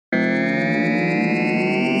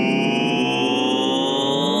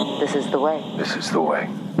This is the way. This is the way.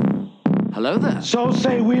 Hello there. So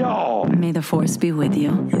say we all. May the force be with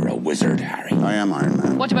you. You're a wizard, Harry. I am Iron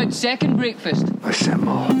Man. What about second breakfast?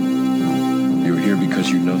 Assemble. You're here because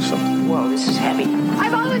you know something. Whoa, this is heavy. I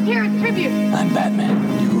volunteer as tribute. I'm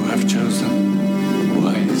Batman. You have chosen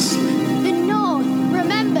wisely. The North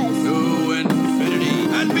remembers. To infinity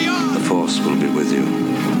and beyond. The Force will be with you.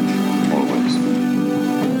 Always.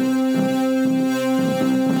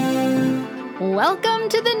 Welcome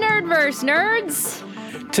to the Nerdverse,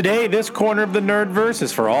 nerds! Today, this corner of the Nerdverse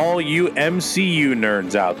is for all you MCU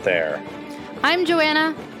nerds out there. I'm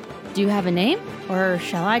Joanna. Do you have a name? Or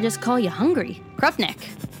shall I just call you Hungry? Krupnik.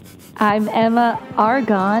 I'm Emma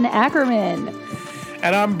Argon Ackerman.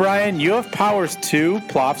 And I'm Brian, you have powers too,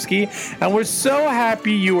 Plofsky, and we're so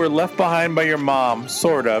happy you were left behind by your mom,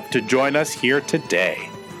 sort of, to join us here today.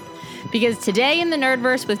 Because today in the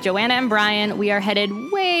Nerdverse with Joanna and Brian, we are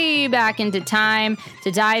headed way back into time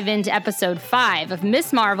to dive into episode 5 of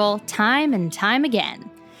Ms. Marvel, Time and Time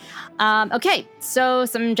Again. Okay, so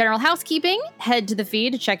some general housekeeping. Head to the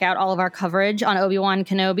feed to check out all of our coverage on Obi-Wan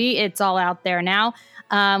Kenobi. It's all out there now.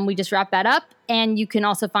 We just wrapped that up. And you can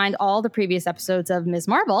also find all the previous episodes of Ms.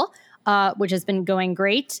 Marvel, which has been going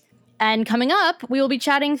great. And coming up, we will be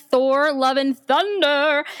chatting Thor, Love and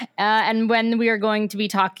Thunder, and when we are going to be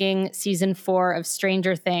talking season 4 of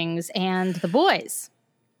Stranger Things and The Boys.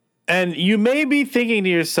 And you may be thinking to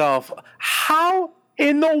yourself, how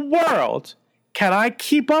in the world can I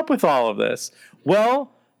keep up with all of this? Well,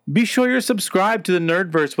 be sure you're subscribed to the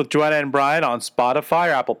Nerdverse with Joanna and Brian on Spotify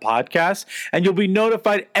or Apple Podcasts, and you'll be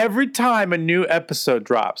notified every time a new episode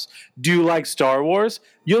drops. Do you like Star Wars?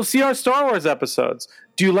 You'll see our Star Wars episodes.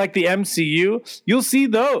 Do you like the MCU? You'll see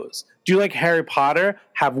those. Do you like Harry Potter?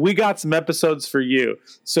 Have we got some episodes for you?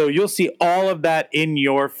 So you'll see all of that in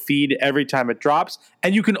your feed every time it drops.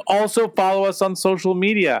 And you can also follow us on social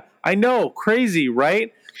media. I know, crazy,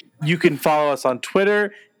 right? You can follow us on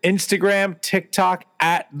Twitter, Instagram, TikTok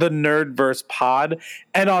at the Nerdverse Pod.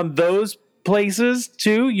 And on those places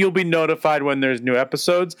too, you'll be notified when there's new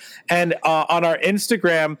episodes. And on our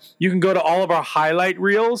Instagram, you can go to all of our highlight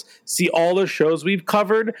reels, see all the shows we've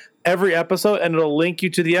covered, every episode, and it'll link you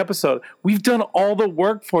to the episode. We've done all the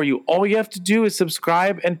work for you. All you have to do is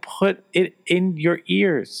subscribe and put it in your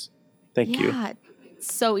ears. Thank you. Yeah,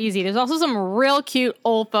 it's so easy. There's also some real cute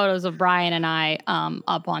old photos of Brian and I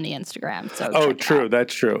up on the Instagram. So true.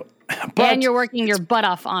 That's true. But, and you're working your butt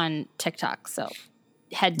off on TikTok, so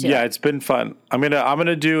head to it. Yeah, it's been fun. I'm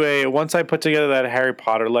gonna do once I put together that Harry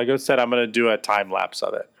Potter Lego set, I'm gonna do a time lapse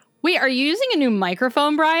of it. Wait, are you using a new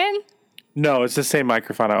microphone, Brian? No, it's the same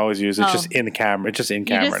microphone I always use. It's just in the camera. It's just in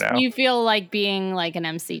camera now. You feel like being like an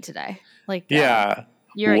MC today. Like yeah.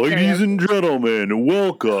 You're Ladies and gentlemen,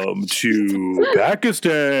 welcome to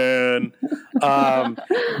Pakistan.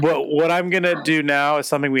 But what I'm going to do now is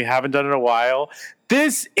something we haven't done in a while.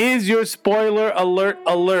 This is your spoiler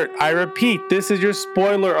alert. I repeat, this is your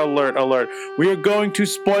spoiler alert. We are going to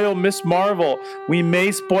spoil Ms. Marvel. We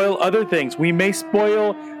may spoil other things. We may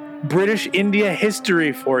spoil British India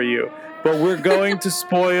history for you. But we're going to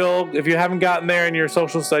spoil, if you haven't gotten there in your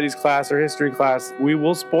social studies class or history class, we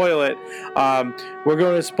will spoil it. We're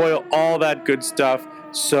going to spoil all that good stuff.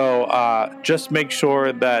 So just make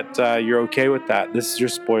sure that you're okay with that. This is your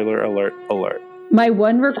spoiler alert. My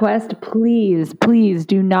one request, please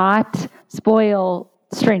do not spoil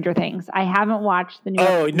Stranger Things. I haven't watched the new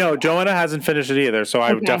episode. No, Joanna hasn't finished it either, so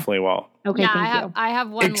I definitely will. Okay, yeah, I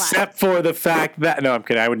have one Except for the fact that, no, I'm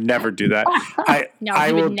kidding. I would never do that.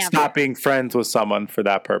 I will stop being friends with someone for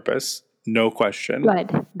that purpose. No question.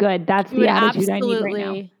 Good. That's the attitude I need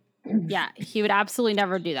right now. Yeah, he would absolutely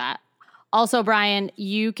never do that. Also, Brian,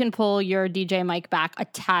 you can pull your DJ mic back a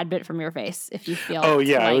tad bit from your face if you feel. Oh,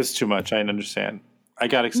 yeah, it was too much. I understand. I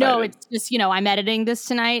got excited. No, it's just, I'm editing this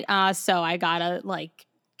tonight, so I gotta,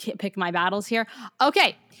 pick my battles here.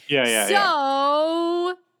 Okay. Yeah.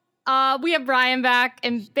 So, we have Brian back,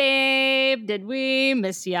 and babe, did we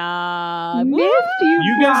miss ya? Missed you,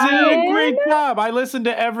 You guys did a great job. I listened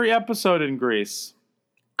to every episode in Greece.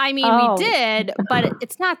 I mean, we did, but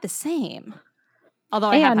it's not the same.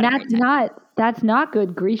 Although that's not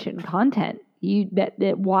good Grecian content.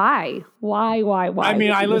 Why? I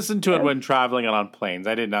mean, I listened to it when traveling and on planes.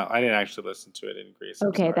 I didn't actually listen to it in Greece.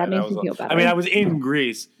 Okay, that makes me feel better. I mean, I was in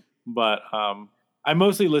Greece, but I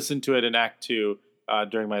mostly listened to it in Act 2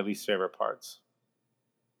 during my least favorite parts.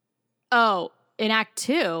 Oh, in Act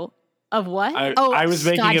 2 of what? I was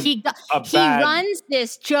making he runs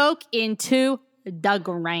this joke into the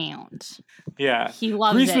ground. Yeah, he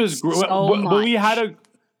loves Greece it was so much. But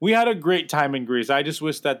we had a great time in Greece. I just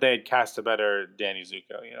wish that they had cast a better Danny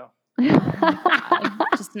Zuko.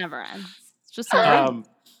 It just never ends. It's just never ends.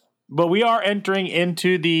 But we are entering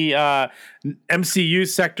into the MCU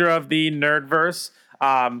sector of the Nerdverse.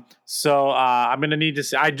 So I'm gonna need to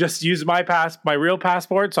see. I just used my real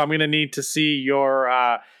passport, so I'm gonna need to see your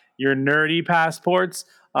nerdy passports.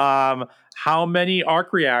 How many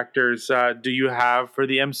arc reactors do you have for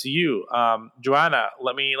the MCU? Joanna,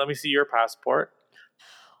 let me see your passport.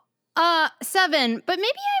 7, but maybe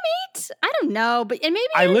I'm 8. I don't know, but and maybe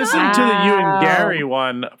I you're listened not. to the you and Gary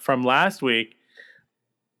one from last week.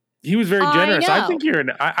 He was very generous. I know. think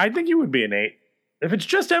I think you would be an 8. If it's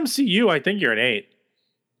just MCU, I think you're an 8.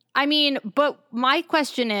 I mean, but my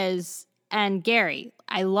question is, and Gary,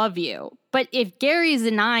 I love you, but if Gary's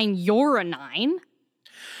a 9, you're a 9.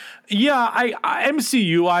 Yeah, I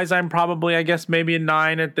MCU wise, I'm probably, I guess, maybe a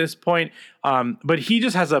 9 at this point. But he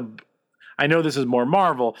just has I know this is more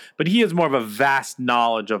Marvel, but he has more of a vast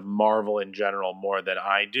knowledge of Marvel in general more than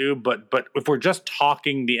I do. But if we're just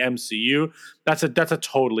talking the MCU, that's a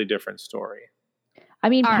totally different story. I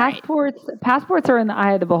mean, All right. passports are in the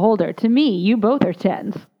eye of the beholder. To me, you both are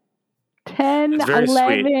 10s. 10, That's very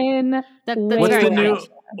 11. That's way very less.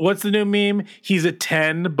 What's the new meme? He's a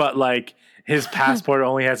 10, but like his passport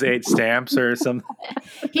only has 8 stamps or something.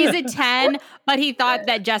 He's a 10, but he thought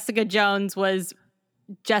that Jessica Jones was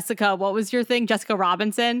Jessica. What was your thing? Jessica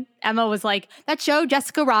Robinson. Emma was like, that show,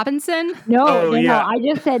 Jessica Robinson? No, yeah. I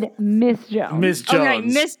just said Miss Jones. Miss Jones. Okay,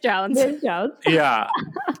 Miss Jones. Miss Jones. Yeah.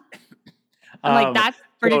 I'm like, that's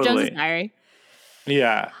Bridget totally. Jones' Diary.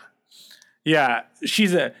 Yeah. Yeah.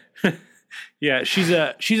 She's a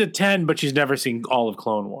 10, but she's never seen all of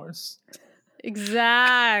Clone Wars.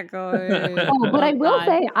 Exactly. Oh, but I will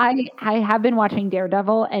say I have been watching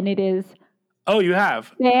Daredevil, and it is Oh, you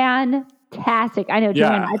have? fantastic. I know,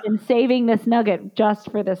 Joanne, I've been saving this nugget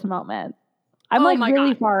just for this moment. I'm Oh my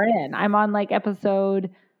really God. far in. I'm on like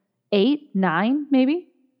episode 8, 9, maybe.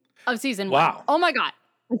 Of season 1. Wow. Oh my God.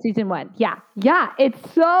 Season 1. Yeah.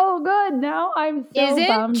 It's so good. Now I'm so bummed Isn't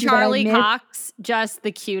that I Charlie missed Cox just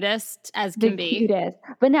the cutest as the can be? cutest.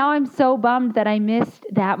 But now I'm so bummed that I missed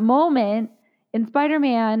that moment in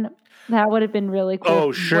Spider-Man. That would have been really cool.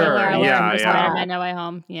 Oh, sure. Spoiler alert Yeah, for yeah. Spider-Man No Way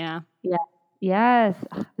Home. Yeah. Yes.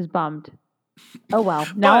 I was bummed. Oh well.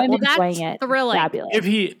 Now I'm Well, enjoying that's it. thrilling.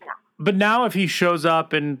 Fabulous. But now if he shows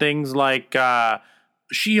up in things like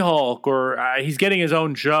She-Hulk or he's getting his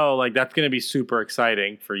own show, like that's going to be super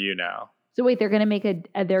exciting for you now. So wait, they're gonna make a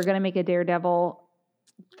Daredevil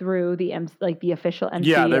through the the official MCU.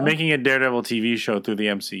 Yeah, they're making a Daredevil TV show through the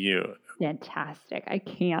MCU. Fantastic. I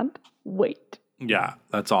can't wait. Yeah,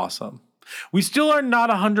 that's awesome. We still are not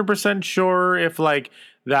 100% sure if like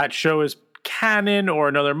that show is canon or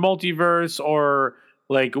another multiverse or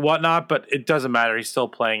like whatnot, but it doesn't matter. He's still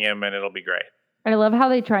playing him and it'll be great. I love how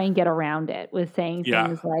they try and get around it with saying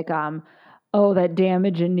things like, oh, that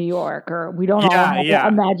damage in New York, or we don't all have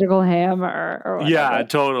a magical hammer, or whatever. Yeah,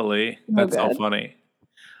 totally. That's so funny.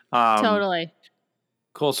 Totally.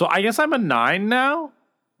 Cool. So I guess I'm a 9 now.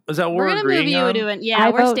 Is that what We're we're going to move agreeing you on? to an, yeah, I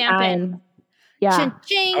we're vote stamping. 9. Yeah.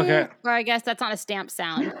 Ching-ching. Okay. Or I guess that's not a stamp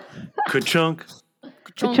sound. Ka-chunk.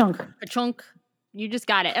 Ka-chunk. Ka-chunk. You just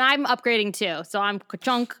got it. And I'm upgrading too. So I'm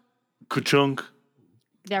ka-chunk. Ka-chunk.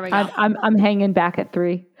 There we go. I'm hanging back at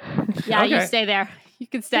 3. Yeah, you Okay. stay there. You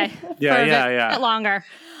can stay. Yeah, for a yeah. bit longer.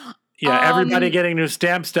 Yeah, everybody getting new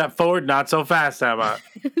stamp. Step forward. Not so fast, Emma.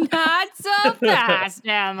 Not so fast,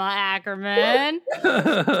 Emma Ackerman.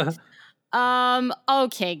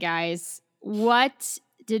 Okay, guys. What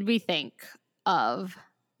did we think of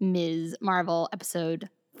Ms. Marvel episode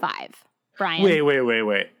 5? Brian. Wait.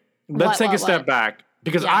 Let's What, take a what, step what? back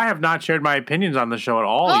because Yeah. I have not shared my opinions on the show at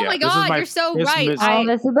all Oh yet. my This is God, you're so first right. Oh,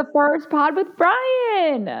 this is the first pod with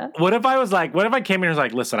Brian. What if I came in and was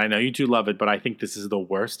like, listen, I know you two love it, but I think this is the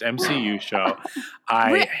worst MCU show.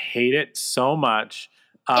 I hate it so much.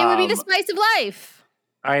 It would be the spice of life.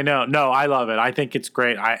 I know. No, I love it. I think it's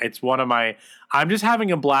great. It's one of my, I'm just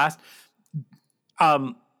having a blast.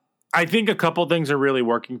 I think a couple things are really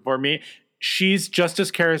working for me. She's just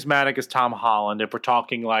as charismatic as Tom Holland. If we're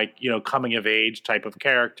talking like, coming of age type of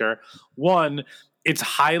character, one, it's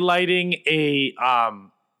highlighting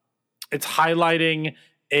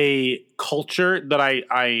a culture that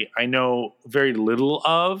I know very little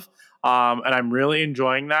of. And I'm really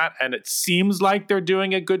enjoying that. And it seems like they're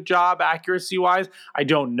doing a good job accuracy wise. I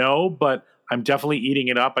don't know, but I'm definitely eating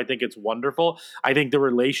it up. I think it's wonderful. I think the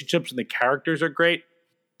relationships and the characters are great.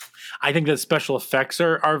 I think the special effects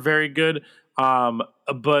are very good.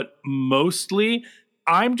 But mostly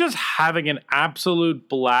I'm just having an absolute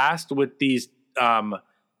blast with these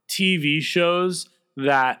TV shows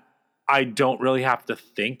that I don't really have to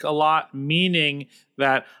think a lot, meaning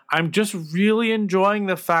that I'm just really enjoying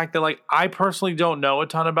the fact that, like, I personally don't know a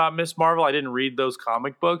ton about Miss Marvel. I didn't read those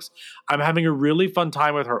comic books. I'm having a really fun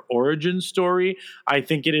time with her origin story. I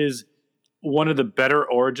think it is one of the better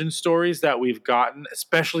origin stories that we've gotten,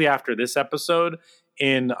 especially after this episode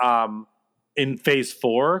in Phase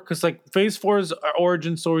 4, because like Phase 4's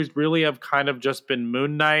origin stories really have kind of just been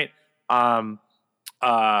Moon Knight, and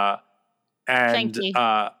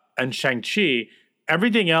Shang-Chi.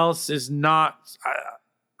 Everything else is not,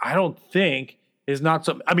 I don't think, is not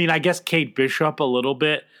so. I mean, I guess Kate Bishop a little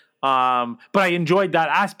bit, but I enjoyed that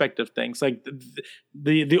aspect of things. Like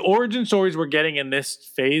the origin stories we're getting in this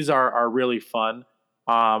phase are really fun,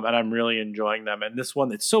 and I'm really enjoying them. And this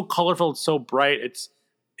one, it's so colorful, it's so bright. It's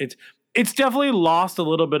definitely lost a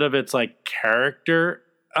little bit of its like character,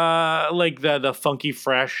 like the funky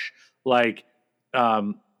fresh, like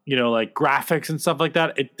like graphics and stuff like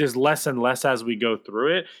that. There's less and less as we go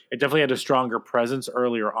through it. It definitely had a stronger presence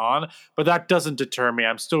earlier on, but that doesn't deter me.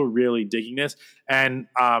 I'm still really digging this. And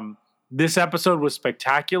this episode was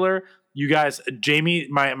spectacular. You guys, Jamie,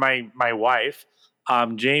 my wife,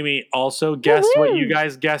 Jamie also guessed what you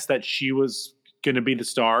guys guessed, that she was going to be the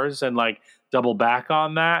stars, and like double back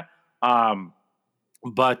on that.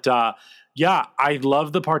 Yeah, I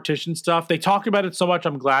love the partition stuff. They talk about it so much.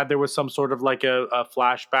 I'm glad there was some sort of like a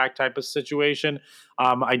flashback type of situation.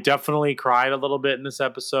 I definitely cried a little bit in this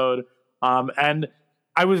episode. And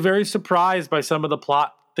I was very surprised by some of the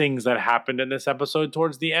plot things that happened in this episode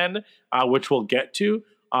towards the end, which we'll get to,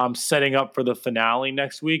 setting up for the finale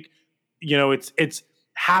next week. It's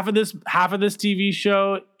half of this TV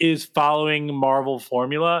show is following Marvel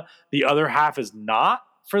formula. The other half is not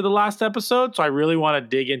for the last episode, so I really want to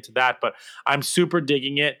dig into that, but I'm super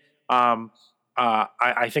digging it. I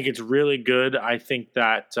think it's really good. I think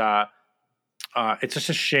that it's just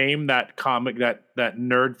a shame that that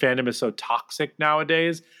nerd fandom is so toxic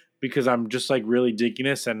nowadays, because I'm just like really digging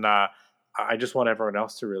this, and I just want everyone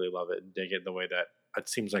else to really love it and dig it the way that it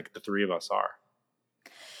seems like the three of us are.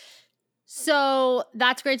 So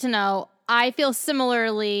that's great to know. I feel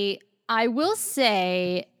similarly. I will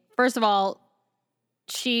say, first of all,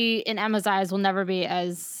 she, in Emma's eyes, will never be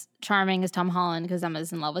as charming as Tom Holland, because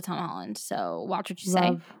Emma's in love with Tom Holland. So watch what you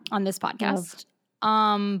say on this podcast.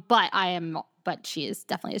 But she is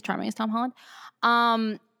definitely as charming as Tom Holland.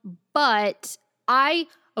 First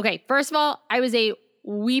of all, I was a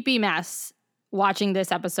weepy mess watching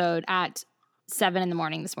this episode at 7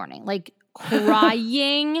 a.m. this morning, like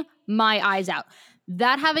crying my eyes out.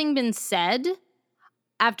 That having been said,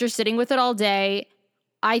 after sitting with it all day,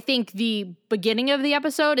 I think the beginning of the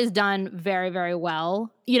episode is done very, very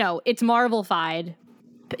well. It's Marvel-fied,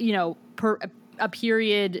 a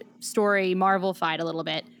period story Marvel-fied a little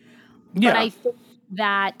bit. Yeah. But I think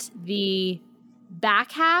that the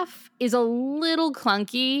back half is a little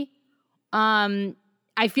clunky. I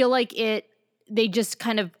feel like they just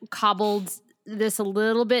kind of cobbled this a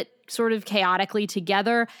little bit sort of chaotically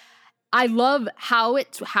together. I love how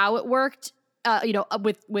it worked,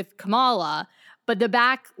 with Kamala. But the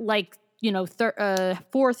back,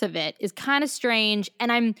 fourth of it is kind of strange.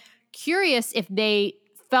 And I'm curious if they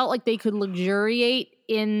felt like they could luxuriate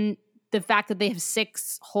in the fact that they have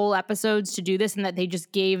 6 whole episodes to do this, and that they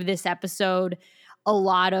just gave this episode a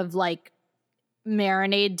lot of like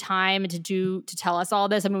marinade time to tell us all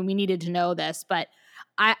this. I mean, we needed to know this, but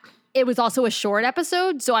it was also a short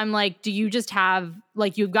episode. So I'm like, do you just have,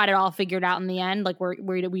 like, you've got it all figured out in the end? Like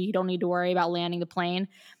we don't need to worry about landing the plane.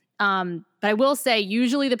 But I will say,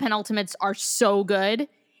 usually the penultimates are so good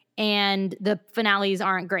and the finales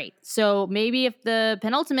aren't great. So maybe if the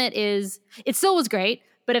penultimate it still was great,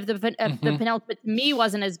 but if the penultimate to me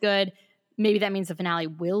wasn't as good, maybe that means the finale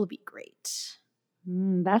will be great.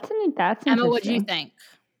 That's Emma, what do you think?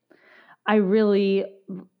 I agree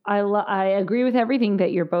with everything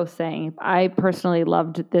that you're both saying. I personally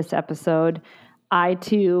loved this episode. I,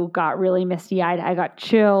 too, got really misty-eyed. I got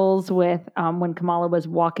chills with when Kamala was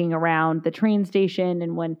walking around the train station,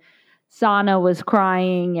 and when Sana was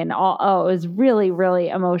crying, and all. Oh, it was really, really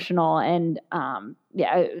emotional, and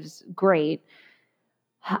it was great.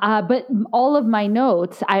 But all of my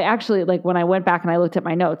notes, I actually, like, when I went back and I looked at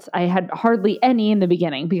my notes, I had hardly any in the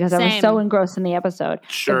beginning because I was so engrossed in the episode.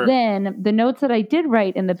 Sure. But then the notes that I did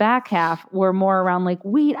write in the back half were more around like,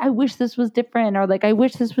 wait, I wish this was different, or like, I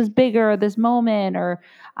wish this was bigger, this moment, or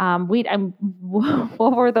what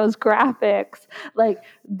were those graphics? Like,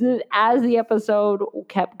 as the episode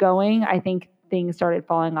kept going, I think things started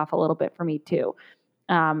falling off a little bit for me too.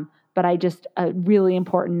 But a really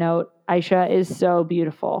important note, Aisha is so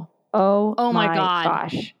beautiful. Oh my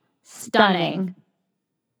gosh. Stunning.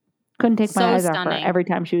 Couldn't take my So eyes off her. stunning. Every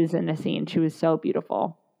time she was in a scene, she was so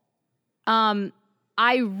beautiful.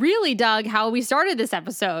 I really dug how we started this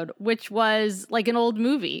episode, which was like an old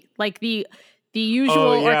movie, like the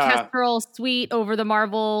usual orchestral suite over the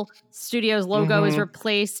Marvel Studios logo is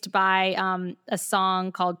replaced by a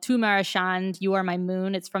song called Tu Marchand, You Are My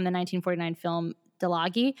Moon. It's from the 1949 film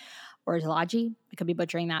Delagi. I could be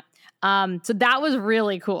butchering that. So that was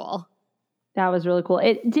really cool. That was really cool.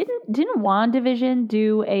 It didn't WandaVision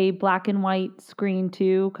do a black and white screen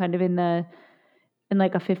too, kind of in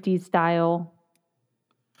like a 50s style?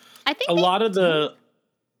 I think a lot of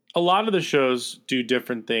the shows do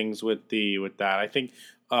different things with that. I think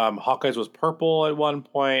Hawkeye's was purple at one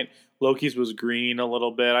point. Loki's was green a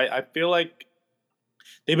little bit. I feel like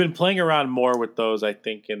they've been playing around more with those. I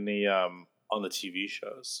think in the on the TV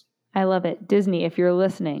shows. I love it. Disney, if you're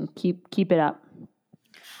listening, keep it up.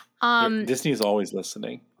 Disney's always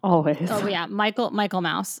listening. Always. Oh yeah, Michael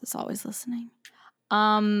Mouse is always listening.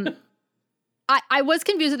 I was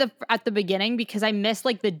confused at the beginning because I missed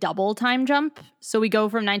like the double time jump. So we go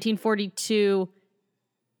from 1942.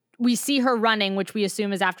 We see her running, which we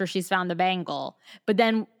assume is after she's found the bangle. But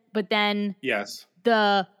then Yes.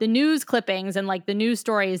 the news clippings and like the news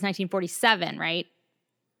story is 1947, right?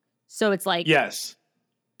 So it's like Yes.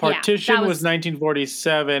 Yeah, Partition that was was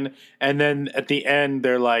 1947, and then at the end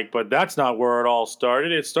they're like, "But that's not where it all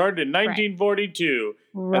started. It started in 1942."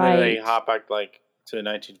 Right. And then they hop back like to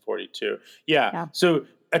 1942. Yeah. So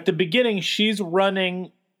at the beginning, she's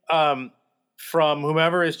running from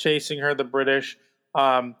whomever is chasing her, the British,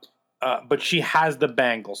 but she has the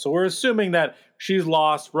bangle. So we're assuming that she's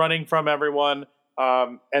lost, running from everyone,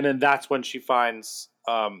 and then that's when she finds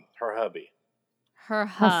her hubby. her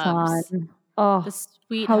hubs. Hassan. Oh, The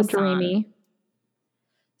sweet how Hassan. dreamy.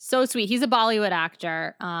 So sweet. He's a Bollywood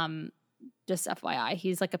actor. Just FYI,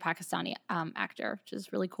 he's like a Pakistani actor, which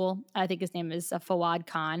is really cool. I think his name is Fawad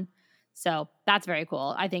Khan. So that's very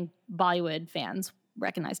cool. I think Bollywood fans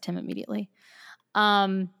recognized him immediately.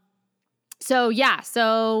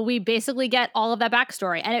 So we basically get all of that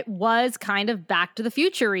backstory, and it was kind of Back to the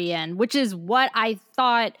Future-ian, which is what I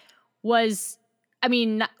thought was. I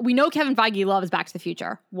mean, we know Kevin Feige loves Back to the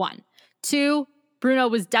Future. 1, 2. Bruno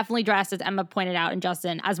was definitely dressed, as Emma pointed out, and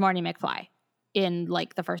Justin, as Marty McFly in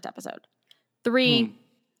like the first episode. 3,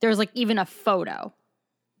 there's like even a photo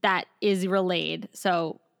that is relayed.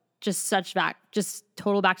 So just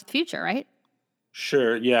total Back to the Future, right?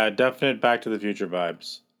 Sure. Yeah. Definite Back to the Future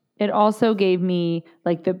vibes. It also gave me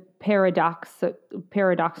like the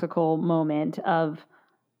paradoxical moment of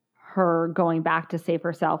her going back to save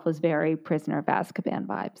herself was very Prisoner of Azkaban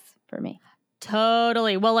vibes for me.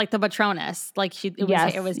 Totally. Well, like the Patronus, like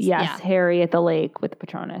Yes, Harry at the lake with the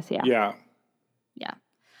Patronus. Yeah. Yeah.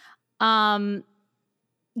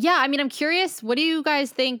 Yeah. I mean, I'm curious. What do you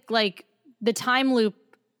guys think? Like the time loop,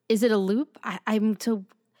 is it a loop? I'm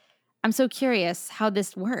so curious how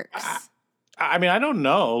this works. I mean, I don't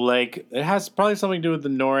know. Like, it has probably something to do with the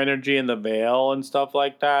Nor energy and the veil and stuff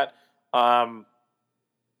like that. I'm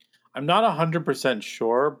not 100%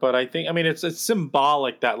 sure, but I think, I mean, it's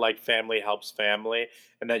symbolic that like family helps family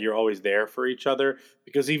and that you're always there for each other.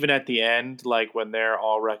 Because even at the end, like when they're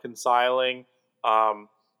all reconciling,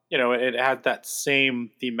 it has that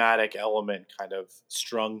same thematic element kind of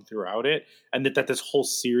strung throughout it. And that this whole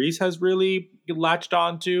series has really latched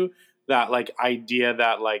onto that like idea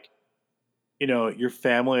that like, your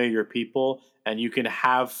family are your people, and you can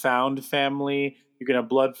have found family. You can have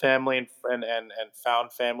blood family and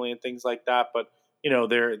found family and things like that, but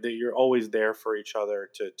you're always there for each other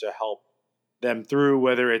to help them through,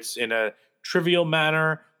 whether it's in a trivial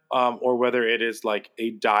manner or whether it is like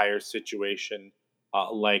a dire situation,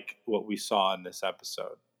 like what we saw in this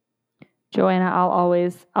episode. Joanna, I'll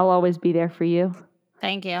always be there for you.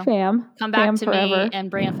 Thank you. Fam, Come back fam to forever. me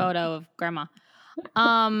and bring a photo of Grandma.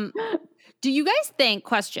 Do you guys think?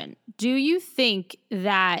 Question: do you think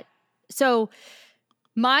that? So.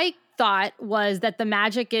 My thought was that the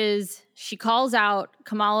magic is she calls out,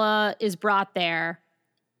 Kamala is brought there,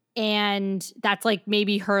 and that's like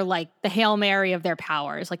maybe her like the Hail Mary of their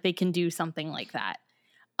powers. Like they can do something like that.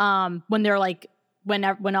 When they're like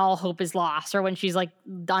when all hope is lost, or when she's like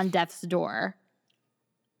on death's door.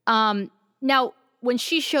 Now when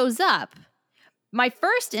she shows up, my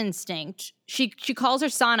first instinct, she calls her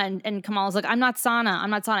Sana, and Kamala's like, I'm not Sana.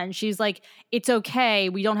 And she's like, it's okay.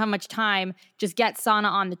 We don't have much time. Just get Sana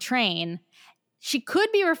on the train. She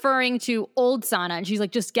could be referring to old Sana, and she's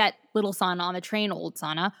like, just get little Sana on the train, old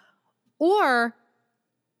Sana. Or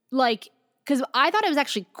like, because I thought it was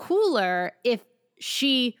actually cooler if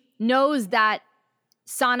she knows that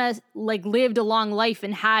Sana like lived a long life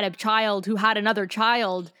and had a child who had another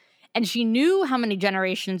child, and she knew how many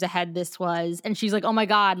generations ahead this was, and she's like, oh my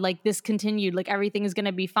God, like this continued, like everything is going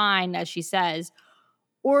to be fine, as she says?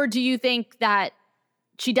 Or do you think that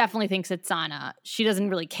she definitely thinks it's Sana? She doesn't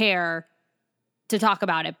really care to talk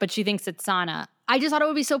about it, but she thinks it's Sana. I just thought it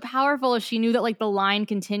would be so powerful if she knew that like the line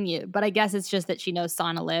continued, but I guess it's just that she knows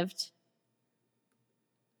Sana lived.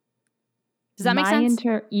 Does that make sense?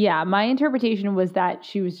 My interpretation was that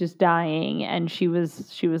she was just dying, and she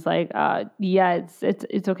was like, yeah,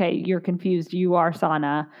 it's okay. You're confused. You are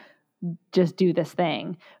Sana. Just do this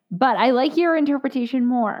thing. But I like your interpretation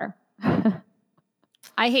more.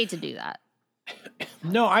 I hate to do that.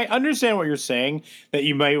 No, I understand what you're saying, that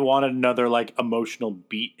you might want another like emotional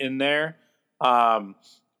beat in there.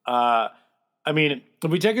 I mean,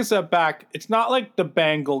 if we take a step back, it's not like the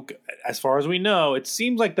bangle, as far as we know, it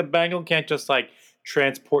seems like the bangle can't just like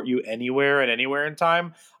transport you anywhere and anywhere in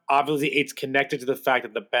time. Obviously, it's connected to the fact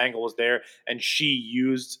that the bangle was there and she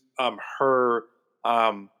used her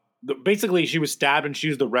basically she was stabbed and she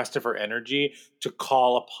used the rest of her energy to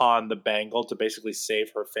call upon the bangle to basically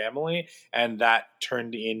save her family, and that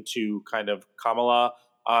turned into kind of Kamala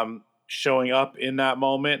showing up in that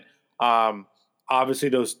moment. Obviously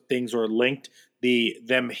those things were linked,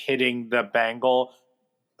 them hitting the bangle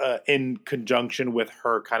in conjunction with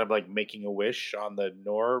her kind of like making a wish on the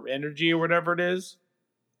Noor energy or whatever it is.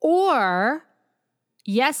 Or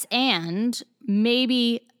yes, and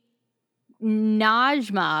maybe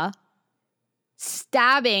Najma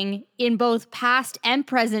stabbing in both past and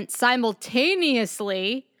present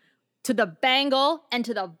simultaneously to the bangle and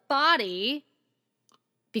to the body,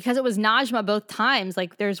 because it was Najma both times.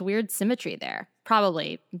 Like there's weird symmetry there.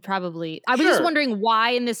 Probably. I was just wondering why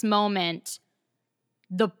in this moment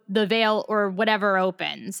the veil or whatever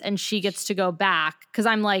opens and she gets to go back. Because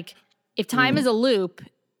I'm like, if time is a loop,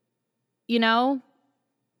 you know,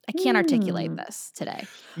 I can't articulate this today.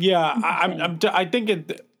 Yeah, I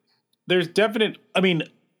think there's definite. I mean,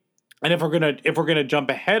 and if we're gonna jump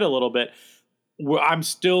ahead a little bit, I'm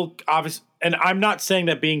still obvious, and I'm not saying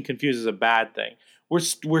that being confused is a bad thing.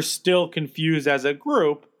 We're still confused as a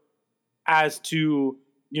group as to,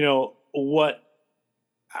 you know,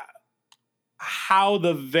 how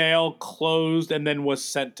the veil closed and then was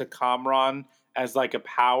sent to Kamran as like a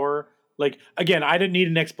power. Like, again, I didn't need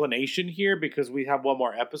an explanation here because we have one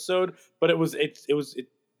more episode, but it was.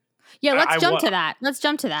 Yeah, let's jump to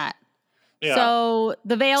that. Yeah. So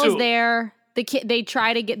the veil is there. They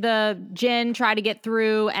try to get the Jinn try to get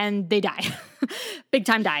through, and they die, big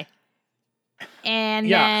time die. And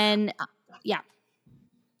then.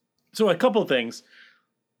 So a couple of things.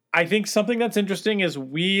 I think something that's interesting is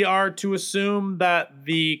we are to assume that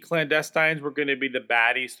the clandestines were going to be the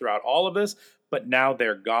baddies throughout all of this, but now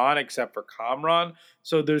they're gone except for Kamran.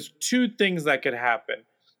 So there's two things that could happen.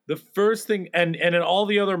 The first thing, and in all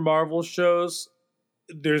the other Marvel shows,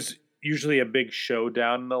 there's usually a big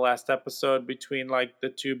showdown in the last episode between like the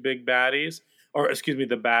two big baddies, or excuse me,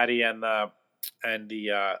 the baddie and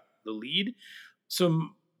the lead. So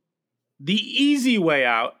the easy way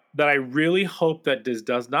out that I really hope that this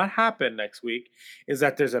does not happen next week is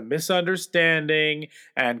that there's a misunderstanding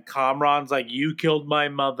and Kamran's like, you killed my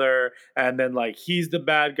mother, and then like he's the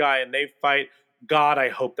bad guy and they fight. God, I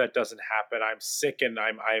hope that doesn't happen. I'm sick and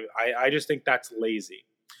I just think that's lazy.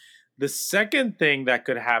 The second thing that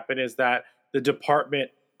could happen is that the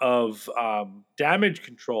Department of Damage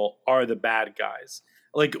Control are the bad guys.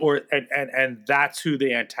 And that's who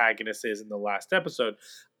the antagonist is in the last episode.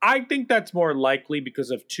 I think that's more likely because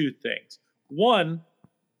of two things. One,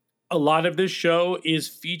 a lot of this show is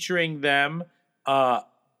featuring them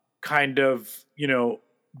kind of, you know,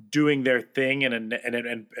 doing their thing in a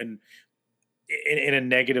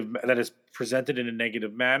negative, that is presented in a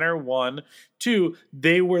negative manner. One. Two,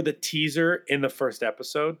 they were the teaser in the first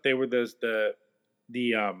episode. They were the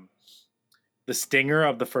stinger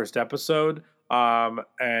of the first episode.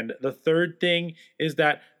 And the third thing is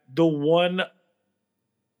that the one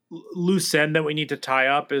loose end that we need to tie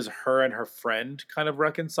up is her and her friend kind of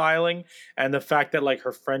reconciling, and the fact that like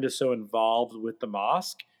her friend is so involved with the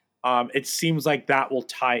mosque. It seems like that will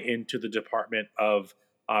tie into the Department of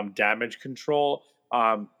Damage Control.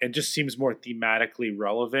 It just seems more thematically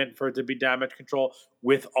relevant for it to be Damage Control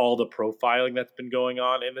with all the profiling that's been going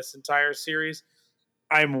on in this entire series.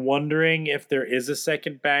 I'm wondering if there is a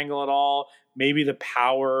second bangle at all. Maybe the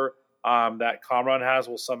power that Kamran has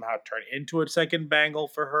will somehow turn into a second bangle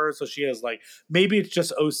for her. So she has like, maybe it's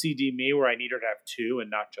just OCD me where I need her to have two and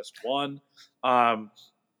not just one. I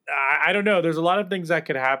don't know. There's a lot of things that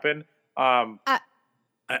could happen. I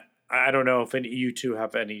don't know if you two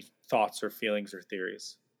have any thoughts or feelings or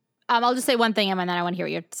theories. I'll just say one thing, Emma, and then I want to hear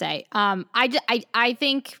what you have to say. I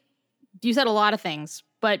think you said a lot of things,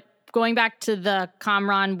 but going back to the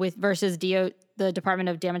Kamran versus the Department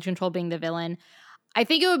of Damage Control being the villain, I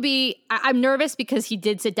think it would be, I'm nervous because he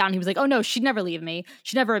did sit down. He was like, oh no, she'd never leave me.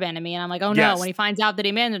 She'd never abandon me. And I'm like, oh no, Yes. when he finds out that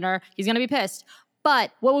he abandoned her, he's going to be pissed.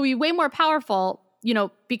 But what would be way more powerful,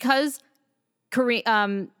 because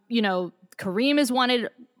Kareem is wanted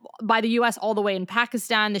by the U.S. all the way in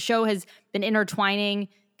Pakistan. The show has been intertwining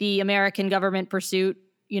the American government pursuit,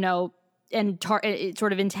 and it's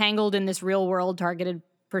sort of entangled in this real world targeted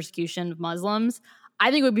persecution of Muslims.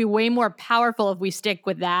 I think it would be way more powerful if we stick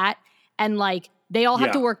with that and they all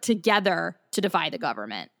have to work together to defy the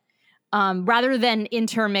government, rather than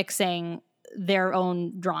intermixing their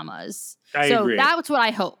own dramas. I agree. That's what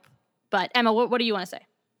I hope. But Emma, what do you want to say?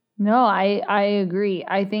 No, I agree.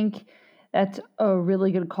 I think that's a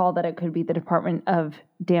really good call that it could be the Department of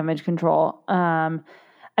Damage Control.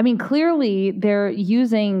 Clearly they're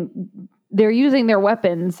using their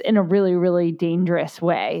weapons in a really, really dangerous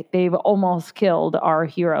way. They've almost killed our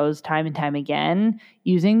heroes time and time again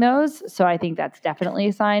using those. So I think that's definitely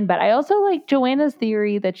a sign. But I also like Joanna's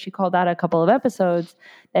theory that she called out a couple of episodes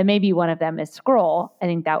that maybe one of them is Skrull. I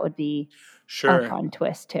think that would be a fun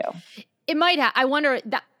twist too. It might have. I wonder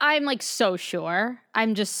that I'm so sure.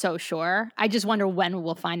 I'm just so sure. I just wonder when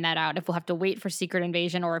we'll find that out. If we'll have to wait for Secret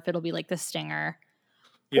Invasion or if it'll be the Stinger.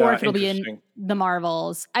 Yeah, or if it'll be in the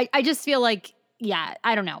Marvels. I just feel I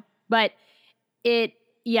don't know. But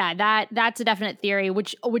that's a definite theory,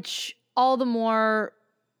 which all the more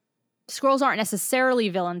Skrulls aren't necessarily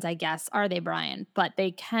villains, I guess, are they, Brian? But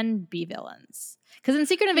they can be villains. Because in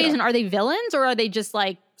Secret Invasion, are they villains or are they just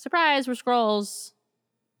surprise, we're Skrulls?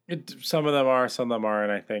 Some of them are, some of them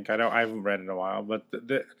aren't, I think. I haven't read in a while, but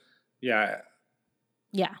yeah.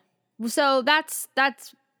 Yeah. So that's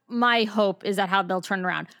my hope is that how they'll turn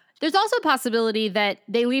around. There's also a possibility that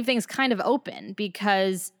they leave things kind of open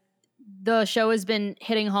because the show has been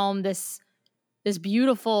hitting home this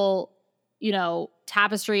beautiful,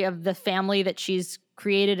 tapestry of the family that she's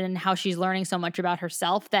created and how she's learning so much about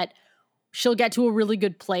herself that she'll get to a really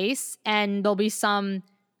good place and there'll be some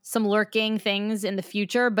lurking things in the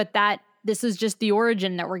future, but that this is just the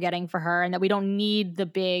origin that we're getting for her and that we don't need the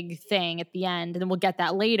big thing at the end. And then we'll get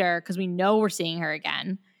that later because we know we're seeing her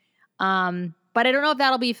again. But I don't know if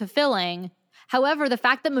that'll be fulfilling. However, the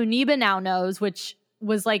fact that Muniba now knows, which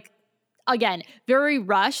was again, very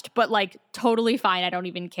rushed, but totally fine. I don't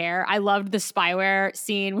even care. I loved the spyware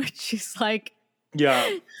scene, which she's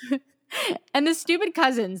yeah. And the stupid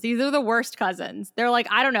cousins, these are the worst cousins. They're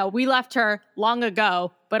I don't know, we left her long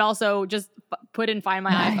ago, but also just put in Find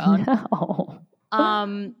My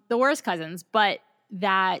iPhone. The worst cousins, but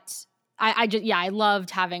that I loved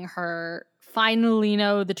having her finally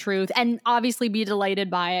know the truth and obviously be delighted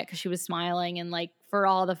by it because she was smiling and for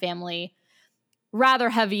all the family, rather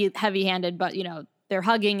heavy-handed, but they're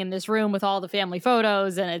hugging in this room with all the family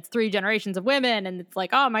photos and it's 3 generations of women and it's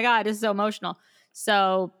oh my God, this is so emotional.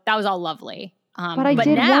 So that was all lovely. But I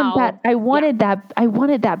did want that. I wanted that. I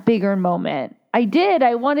wanted that bigger moment. I did.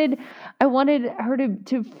 I wanted her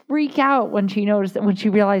to freak out when she realizes what's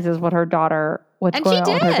going on with her daughter.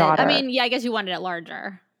 I guess you wanted it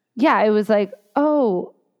larger. Yeah, it was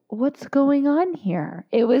oh, what's going on here?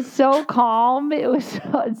 It was so calm. It's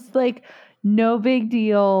no big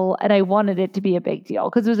deal. And I wanted it to be a big deal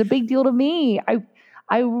because it was a big deal to me.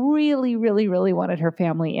 I really, really, really wanted her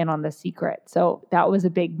family in on the secret. So that was a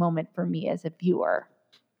big moment for me as a viewer.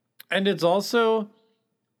 And it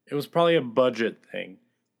was probably a budget thing.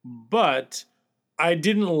 But I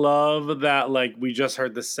didn't love that, we just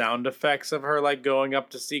heard the sound effects of her, going up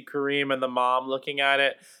to see Kareem and the mom looking at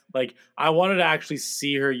it. I wanted to actually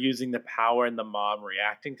see her using the power and the mom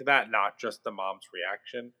reacting to that, not just the mom's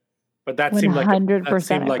reaction. But that seemed like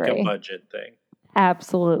a budget thing.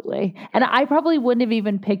 Absolutely. And I probably wouldn't have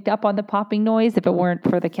even picked up on the popping noise if it weren't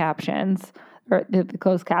for the captions or the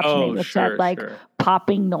closed captioning that said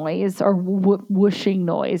popping noise or whooshing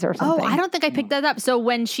noise or something. Oh, I don't think I picked that up. So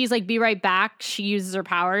when she's be right back, she uses her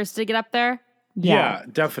powers to get up there? Yeah,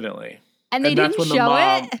 definitely. And they didn't show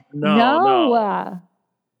it? No.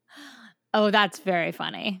 Oh, that's very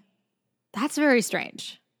funny. That's very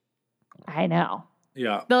strange. I know.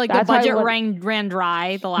 Yeah. The budget ran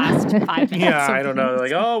dry the last 5 minutes. Yeah, I don't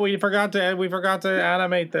know. We forgot to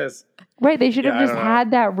animate this. Right, they should have just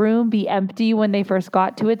had that room be empty when they first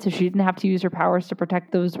got to it so she didn't have to use her powers to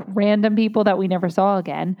protect those random people that we never saw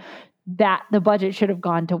again. That the budget should have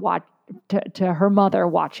gone to her mother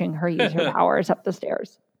watching her use her powers up the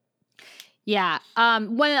stairs. Yeah.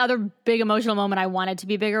 One other big emotional moment I wanted to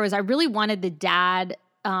be bigger was I really wanted the dad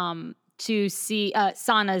to see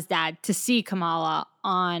Sana's dad to see Kamala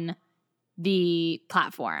on the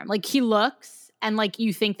platform. Like he looks and like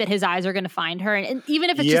you think that his eyes are going to find her. And even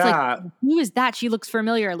if it's just like, who is that? She looks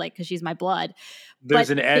familiar, like, because she's my blood. There's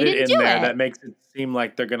But an they edit didn't in do there it. that makes it seem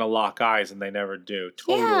like they're going to lock eyes and they never do.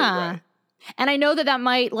 Totally right. And I know that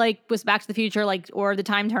might like was Back to the Future, like, or the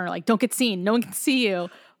Time Turner, like, don't get seen. No one can see you.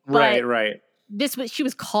 But Right. she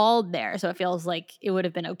was called there. So it feels like it would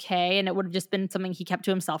have been okay. And it would have just been something he kept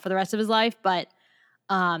to himself for the rest of his life. But,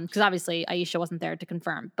 because obviously Aisha wasn't there to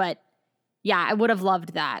confirm. But yeah, I would have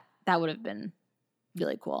loved that. That would have been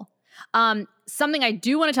really cool. Something I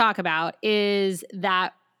do want to talk about is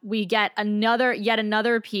that we get yet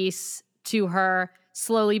another piece to her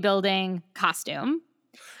slowly building costume.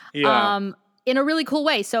 Yeah. In a really cool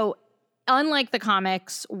way. So unlike the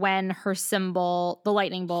comics, when her symbol, the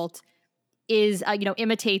lightning bolt, is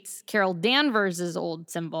imitates Carol Danvers' old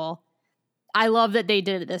symbol, I love that they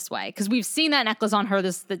did it this way because we've seen that necklace on her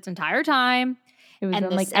this entire time. It was And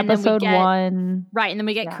in like and then we episode get- 1. Right, and then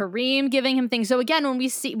we get Kareem giving him things. So again, when we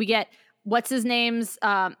get what's his name's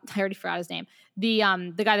I already forgot his name. The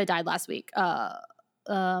guy that died last week.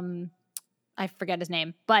 I forget his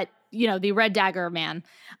name, but the Red Dagger man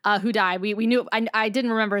who died. We knew I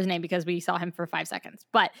didn't remember his name because we saw him for 5 seconds,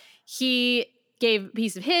 but he gave a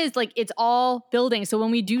piece of his, like, it's all building. So when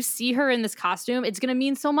we do see her in this costume, it's going to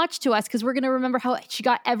mean so much to us because we're going to remember how she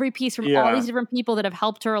got every piece from all these different people that have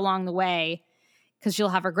helped her along the way, because she'll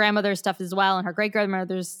have her grandmother's stuff as well and her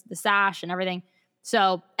great-grandmother's, the sash and everything.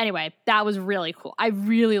 So anyway, that was really cool. I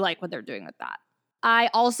really like what they're doing with that. I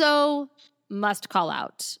also must call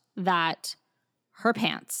out that her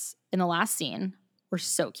pants in the last scene were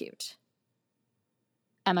so cute.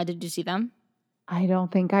 Emma, did you see them? I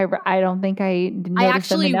don't think I noticed I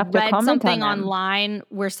actually them enough to read comment something on them. online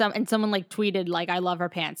where someone like tweeted like, I love her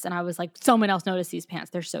pants. And I was like, someone else noticed these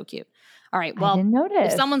pants. They're so cute. All right. I Well, didn't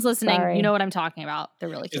notice. if someone's listening, Sorry. you know what I'm talking about. They're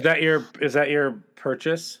really cute. Is that your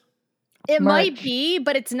purchase? It might merch? be,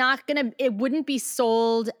 but it wouldn't be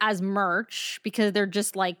sold as merch because they're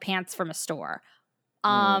just like pants from a store.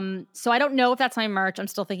 So I don't know if that's my merch. I'm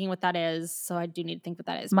still thinking what that is. So I do need to think what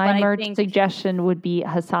that is. My But merch suggestion would be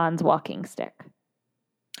Hassan's walking stick.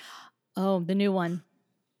 Oh, the new one.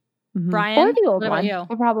 Mhm. Brian, or the old what about one, you?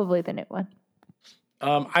 or probably the new one.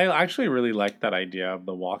 I actually really like that idea of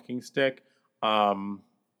the walking stick. I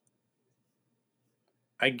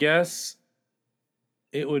guess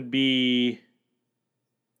it would be,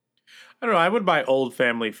 I don't know, I would buy old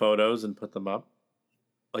family photos and put them up,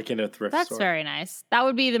 like in a thrift That's store. very nice. That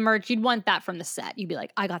would be the merch. You'd want that from the set. You'd be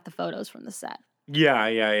like, I got the photos from the set.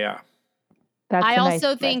 Yeah. That's I a nice also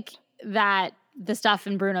twist. think that the stuff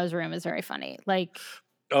in Bruno's room is very funny. Like,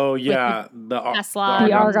 Oh yeah, the Tesla.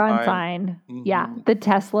 the Argon sign. Mhm. Yeah, the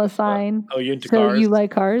Tesla sign. Oh, you into So cars? you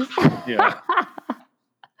like cars? Yeah.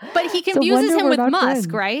 but he So confuses wonder him we're with not Musk,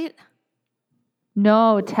 friends. right?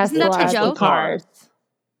 No, Tesla. that the joke? Cars.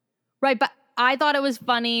 Right. But I thought it was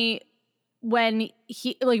funny when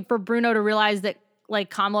he, like, for Bruno to realize that, like,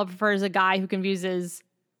 Kamala prefers a guy who confuses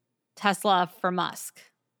Tesla for Musk.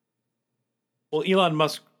 Well, Elon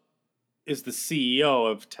Musk is the CEO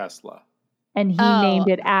of Tesla. And he Oh. named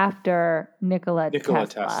it after Nikola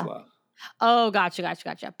Tesla. Oh,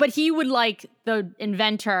 gotcha. But he would like the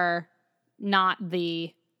inventor, not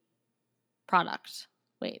the product.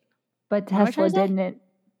 Wait. But What am I Tesla trying to say? didn't.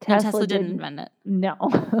 No, Tesla didn't invent it. No.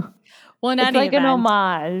 Well, in It's any like an event,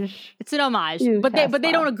 homage. it's an homage. to But they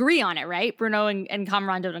Tesla. don't agree on it, right? Bruno and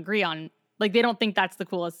Kamran don't agree on, like, they don't think that's the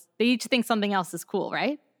coolest. They each think something else is cool,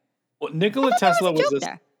 right? Well, Nikola Tesla There was a was joke a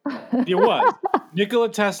there. It was. Nikola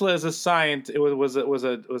Tesla is a scientist. It was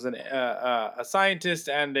a scientist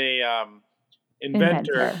and a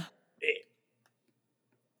inventor.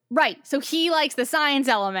 Right. So he likes the science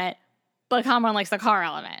element, but Kamran likes the car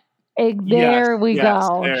element. There we yes,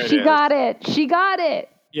 go. there it She is. got it. She got it.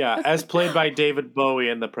 Yeah, as played by David Bowie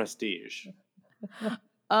in The Prestige.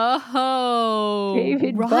 Oh,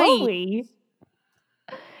 David right. Bowie.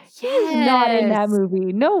 He's not in that Yes.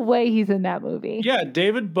 movie. No way he's in that movie. Yeah,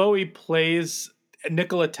 David Bowie plays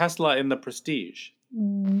Nikola Tesla in The Prestige.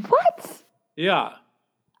 What? Yeah.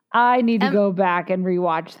 I need to go back and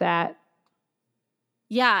rewatch that.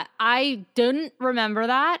 Yeah, I didn't remember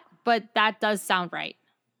that, but that does sound right.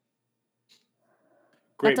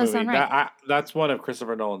 Great does movie. sound right. That's one of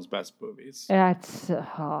Christopher Nolan's best movies. That's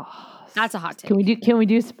That's a hot take. Can we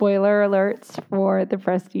do spoiler alerts for The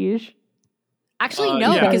Prestige? Actually,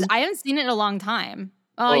 no, yeah. because I haven't seen it in a long time.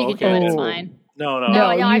 Oh, Oh, you can okay. do it. It's Oh. fine. No.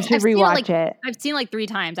 No, you I've should seen it, rewatch it. I've seen like 3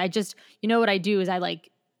 times. I just, you know what I do is I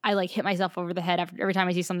hit myself over the head every time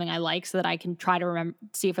I see something I like, so that I can try to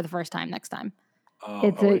see it for the first time next time. Oh,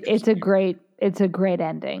 It's a great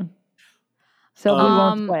ending. So we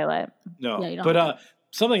won't Um, spoil it. No, Yeah, you don't but have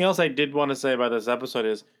something else I did want to say about this episode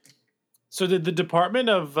is, so did the Department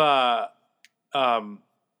of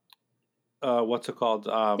what's it called?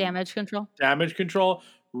 damage control. Damage control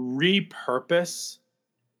repurpose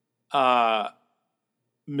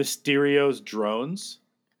Mysterio's drones?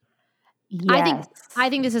 Yes. I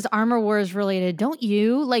think this is Armor Wars related, don't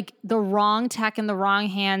you? Like the wrong tech in the wrong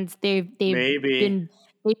hands. They've Maybe. been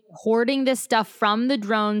hoarding this stuff from the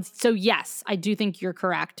drones. So yes, I do think you're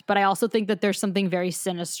correct, but I also think that there's something very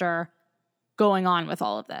sinister going on with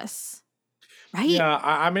all of this. Right? Yeah,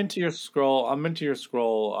 I'm into your scroll. I'm into your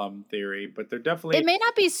scroll theory, but they're definitely. It may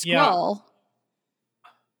not be Yeah. scroll.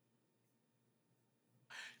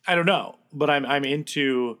 I don't know, but I'm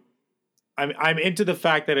into the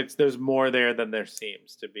fact that there's more there than there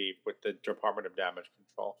seems to be with the Department of Damage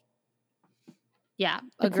Control. Yeah,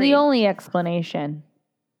 It's agreed. the only explanation.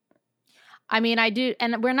 I mean, I do,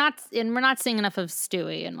 and we're not seeing enough of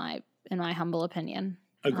Stewie in my humble opinion.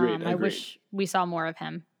 Agreed. I wish we saw more of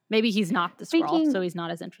him. Maybe he's not the scroll, Speaking- so he's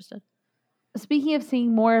not as interested. Speaking of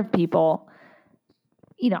seeing more of people,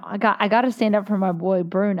 I got to stand up for my boy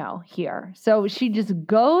Bruno here. So she just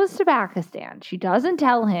goes to Pakistan. She doesn't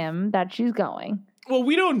tell him that she's going. Well,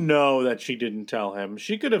 we don't know that she didn't tell him.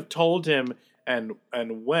 She could have told him and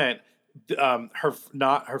went. Her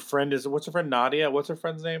friend is, what's her friend Nadia? What's her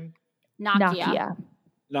friend's name? Nakia.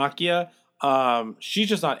 Nakia. She's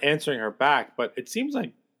just not answering her back. But it seems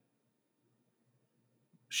like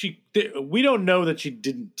we don't know that she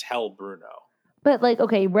didn't tell Bruno. But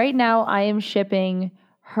okay, right now I am shipping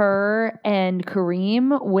her and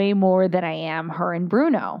Kareem way more than I am her and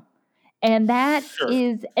Bruno. And that is, Sure.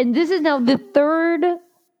 and this is now the third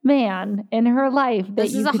man in her life that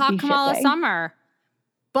This is a hot Kamala Summer.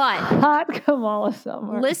 But Hot Kamala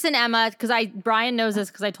Summer. listen, Emma, because Brian knows this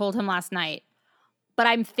because I told him last night. But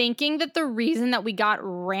I'm thinking that the reason that we got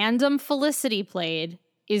random Felicity played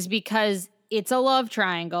is because it's a love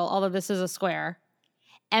triangle, although this is a square.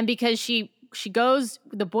 And because she goes,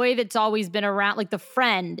 the boy that's always been around, like the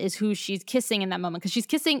friend is who she's kissing in that moment. Because she's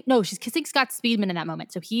kissing Scott Speedman in that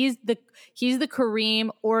moment. So he's the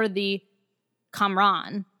Kareem or the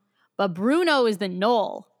Kamran. But Bruno is the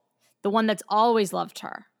Noel, the one that's always loved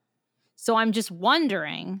her. So I'm just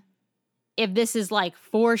wondering if this is like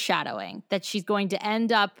foreshadowing that she's going to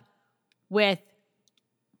end up with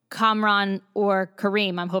Kamran or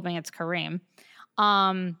Kareem. I'm hoping it's Kareem.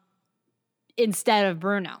 Instead of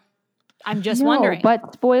Bruno. I'm just wondering.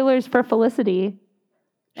 But spoilers for Felicity.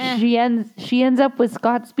 She ends up with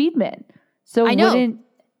Scott Speedman. So I know. wouldn't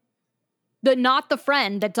Not the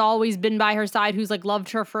friend that's always been by her side who's like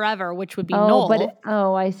loved her forever, which would be Oh,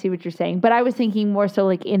 Noel. I see what you're saying. But I was thinking more so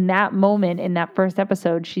like in that moment, in that first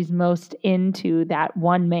episode, she's most into that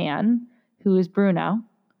one man who is Bruno.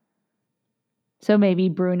 So maybe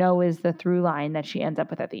Bruno is the through line that she ends up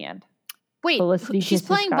with at the end. Wait, Felicity she's kisses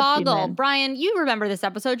playing Scott Boggle. Speedman. Brian, you remember this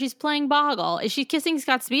episode. She's playing Boggle. Is she kissing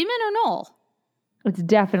Scott Speedman or Noel? It's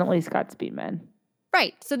definitely Scott Speedman.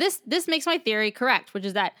 Right. So this makes my theory correct, which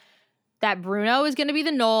is that Bruno is going to be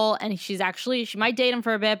the Noel, and she might date him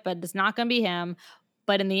for a bit, but it's not going to be him.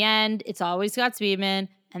 But in the end, it's always Scott Speedman,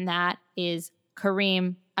 and that is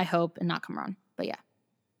Kareem, I hope, and not Kamran. But yeah.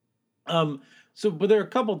 But there are a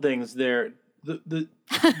couple things there. The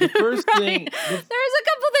first thing, There's a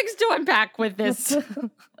couple things to unpack with this.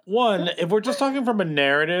 one, if we're just talking from a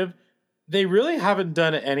narrative, they really haven't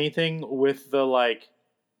done anything with the love.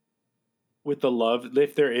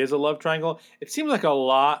 If there is a love triangle, it seems like a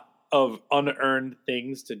lot of unearned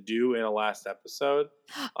things to do in a last episode.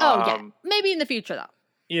 Yeah. Maybe in the future, though.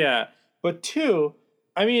 Yeah. But two,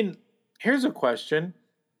 I mean, here's a question.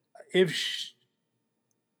 If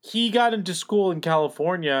he got into school in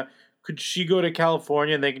California, could she go to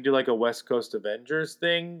California and they can do like a West Coast Avengers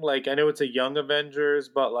thing? Like, I know it's a Young Avengers,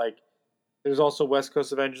 but like there's also West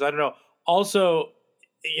Coast Avengers. I don't know. Also,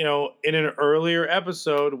 in an earlier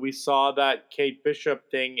episode, we saw that Kate Bishop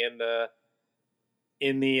thing in the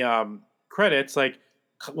credits. Like,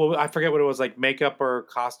 well, I forget what it was, like makeup or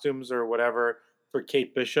costumes or whatever for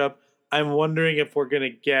Kate Bishop. I'm wondering if we're gonna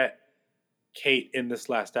get Kate in this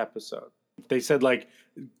last episode. They said like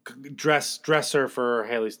dresser for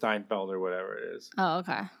Haley Steinfeld or whatever it is. Oh,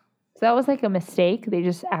 okay. So that was like a mistake. They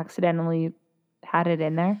just accidentally had it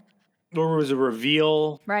in there. Or was a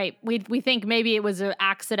reveal. Right. We think maybe it was an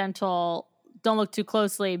accidental, don't look too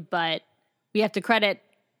closely, but we have to credit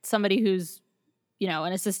somebody who's,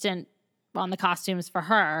 an assistant on the costumes for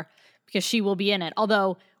her because she will be in it.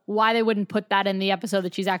 Although why they wouldn't put that in the episode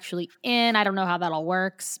that she's actually in, I don't know how that all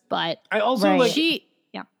works, but I also Right.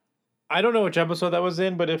 I don't know which episode that was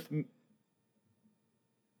in, but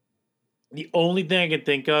The only thing I can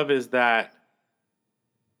think of is that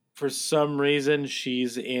for some reason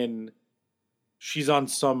she's on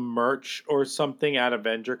some merch or something at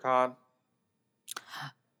AvengerCon.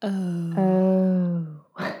 Oh.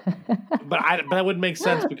 But that wouldn't make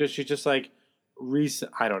sense because she's just like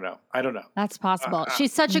recent. I don't know. That's possible.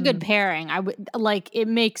 She's such a good pairing. I would like. It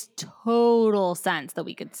makes total sense that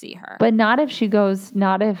we could see her. But not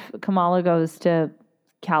if Kamala goes to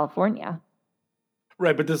California.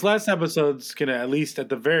 Right, but this last episode's gonna at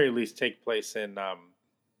the very least take place in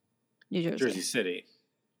New Jersey City.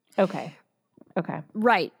 Okay.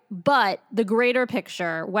 Right. But the greater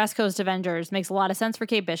picture, West Coast Avengers, makes a lot of sense for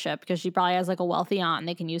Kate Bishop because she probably has like a wealthy aunt and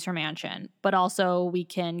they can use her mansion. But also we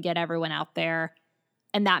can get everyone out there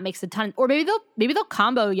and that makes a ton. Or maybe they'll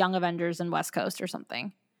combo Young Avengers and West Coast or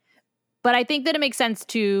something. But I think that it makes sense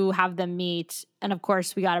to have them meet. And of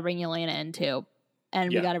course we got to bring Yelena in too.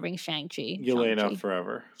 And we got to bring Shang-Chi. Yelena Shang-Chi.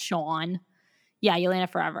 forever. Sean. Yeah, Yelena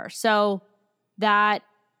forever. So that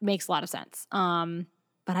makes a lot of sense.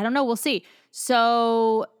 But I don't know. We'll see.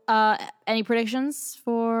 So, any predictions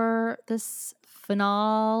for this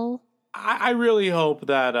finale? I really hope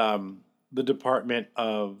that the Department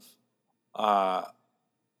of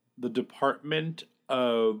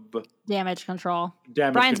Damage control.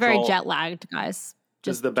 Control Brian's very jet lagged, guys.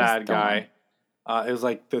 Is the bad guy. Is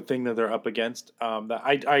like the thing that they're up against.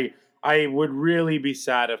 That I would really be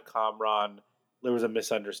sad if Kamran there was a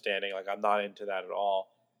misunderstanding. Like I'm not into that at all.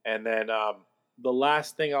 And then the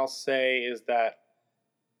last thing I'll say is that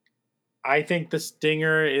I think the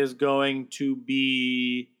stinger is going to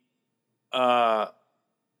be. I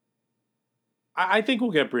think we'll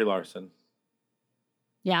get Brie Larson.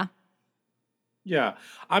 Yeah. Yeah,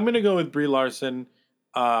 I'm gonna go with Brie Larson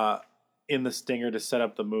in the stinger to set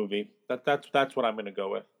up the movie. That's what I'm gonna go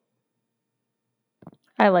with.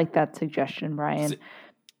 I like that suggestion, Brian.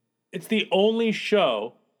 It's the only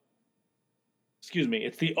show. Excuse me.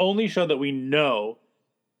 It's the only show that we know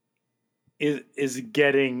is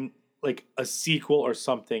getting like a sequel or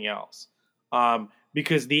something else.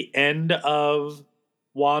 Because the end of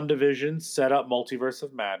WandaVision set up Multiverse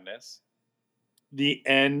of Madness. The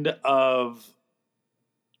end of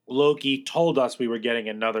Loki told us we were getting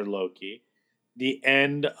another Loki. The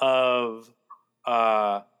end of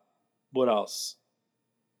what else?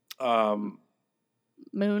 Moon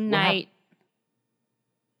Knight.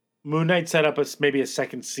 Moon Knight set up maybe a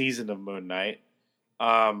second season of Moon Knight.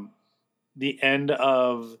 The end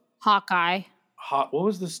of Hawkeye. What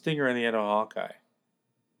was the stinger in the end of Hawkeye?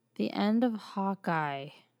 The end of Hawkeye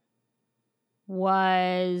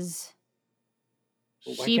was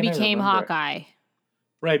she became Hawkeye.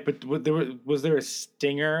 Right, but was there a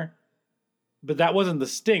stinger? But that wasn't the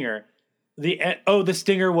stinger. The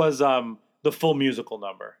stinger was the full musical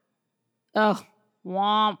number. Oh,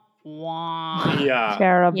 womp womp. Yeah,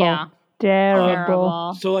 Terrible. Yeah.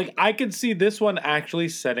 Terrible. So like I could see this one actually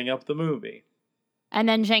setting up the movie. And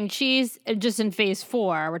then Shang-Chi's, just in phase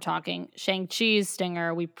 4, we're talking, Shang-Chi's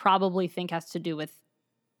stinger, we probably think has to do with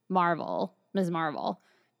Marvel, Ms. Marvel.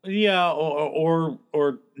 Yeah, or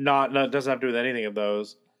not. No, it doesn't have to do with anything of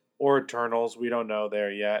those. Or Eternals, we don't know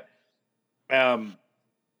there yet.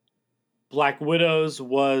 Black Widows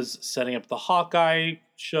was setting up the Hawkeye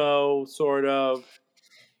show, sort of.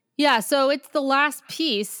 Yeah, so it's the last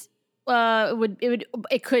piece.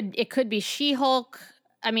 It could be She-Hulk.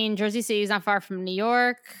 I mean, Jersey City is not far from New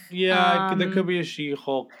York. Yeah, there could be a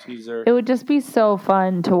She-Hulk teaser. It would just be so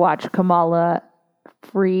fun to watch Kamala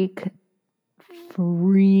freak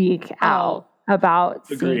out about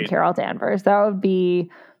seeing Carol Danvers. That would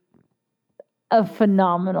be a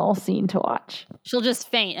phenomenal scene to watch. She'll just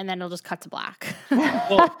faint and then it'll just cut to black.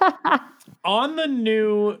 Well, on the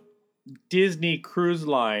new Disney cruise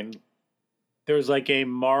line, there's like a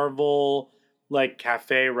Marvel like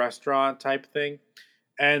cafe restaurant type thing.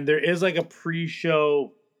 And there is like a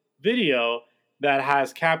pre-show video that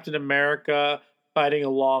has Captain America fighting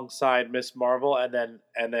alongside Miss Marvel, and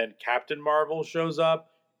then Captain Marvel shows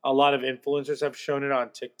up. A lot of influencers have shown it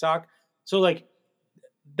on TikTok. So like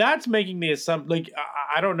that's making the assumption. Like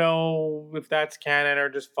I don't know if that's canon or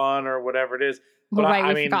just fun or whatever it is. But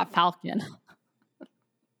right, we forgot Falcon.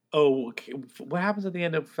 Oh, okay. What happens at the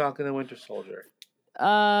end of Falcon and Winter Soldier?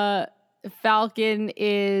 Falcon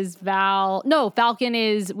is Val. No, Falcon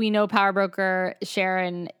is, we know Power Broker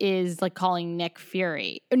Sharon is like calling Nick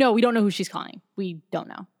Fury. No, we don't know who she's calling. We don't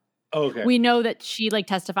know. Okay. We know that she like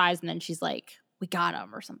testifies and then she's like, we got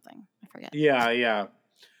him or something. I forget. Yeah.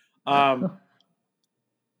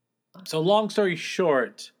 So long story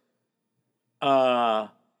short, the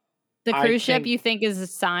cruise ship you think is a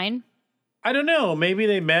sign? I don't know. Maybe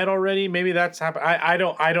they met already. Maybe that's happened. I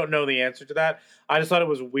don't know the answer to that. I just thought it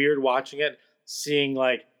was weird watching it, seeing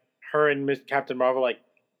like her and Captain Marvel like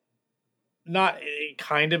not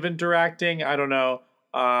kind of interacting. I don't know.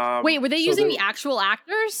 Wait, were they using the actual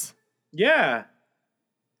actors? Yeah.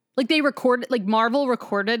 Like they recorded, like Marvel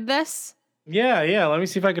recorded this? Yeah. Let me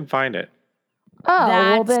see if I can find it. Oh,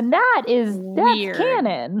 well, That's then that's weird.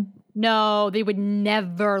 canon. No, they would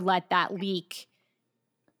never let that leak.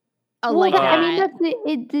 Well,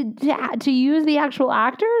 to use the actual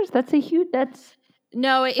actors. That's a huge.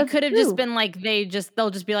 No, it That's could have true. just been like they'll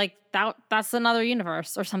just be like that's another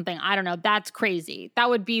universe or something. I don't know. That's crazy. That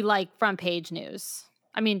would be like front page news.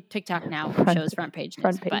 I mean, TikTok now shows front page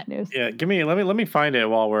news. News. Yeah, let me find it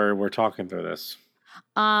while we're talking through this.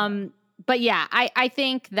 But yeah, I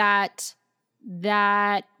think that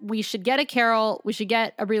we should get a Carol, we should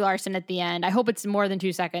get a Brie Larson at the end. I hope it's more than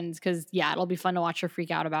 2 seconds because yeah, it'll be fun to watch her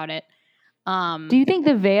freak out about it. Do you think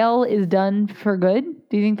the veil is done for good?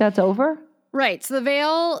 Do you think that's over? Right. So the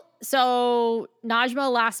veil. So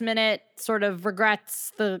Najma last minute sort of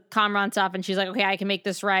regrets the Kamran stuff, and she's like, "Okay, I can make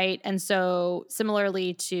this right." And so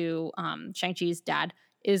similarly to Shang-Chi's dad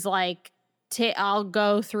is like, I'll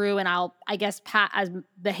go through and I guess as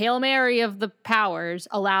the Hail Mary of the powers,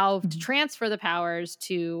 allow to transfer the powers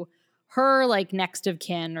to her like next of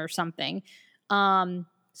kin or something.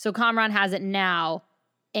 So Kamran has it now,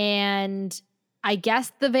 and I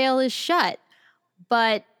guess the veil is shut,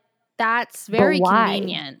 but that's very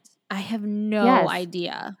convenient. I have no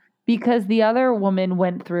idea. Because the other woman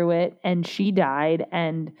went through it and she died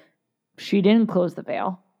and she didn't close the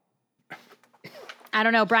veil. I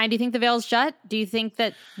don't know. Brian, do you think the veil's shut? Do you think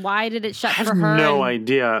that why did it shut I have for her? no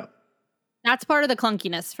idea. That's part of the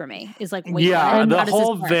clunkiness for me. Is like, wait, Yeah, what? the How does this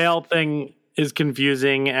whole work? veil thing is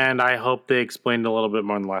confusing, and I hope they explained a little bit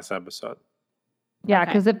more in the last episode. Yeah,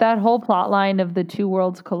 Okay. because if that whole plot line of the two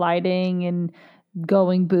worlds colliding and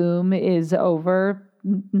going boom is over,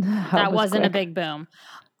 That wasn't a big boom.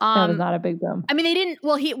 That was not a big boom. I mean, they didn't.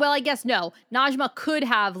 Well, I guess no. Najma could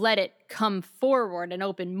have let it come forward and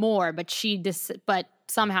open more, but but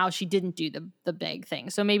somehow she didn't do the big thing.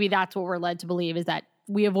 So maybe that's what we're led to believe is that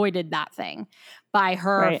we avoided that thing by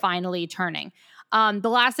her finally turning. The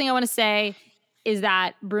last thing I want to say is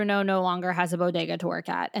that Bruno no longer has a bodega to work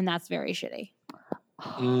at, and that's very shitty.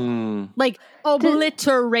 Like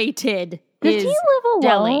obliterated. Does his he live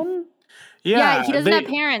deli. alone? Yeah, he doesn't have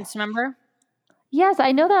parents. Remember? Yes,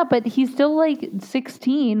 I know that, but he's still like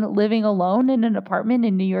 16, living alone in an apartment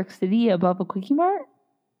in New York City above a Quickie Mart.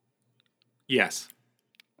 Yes.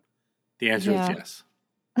 The answer is yes.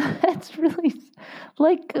 That's really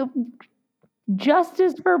like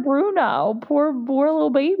justice for Bruno. Poor little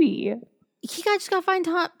baby. He just got to find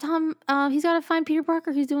Tom. He's got to find Peter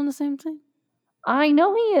Parker. He's doing the same thing. I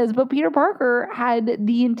know he is, but Peter Parker had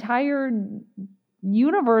the entire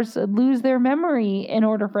universe lose their memory in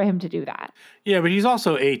order for him to do that. Yeah, but he's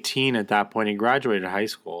also 18 at that point. He graduated high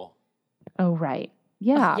school. Oh, right.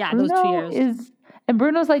 Yeah. Yeah, Bruno those 2 years. And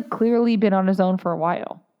Bruno's like clearly been on his own for a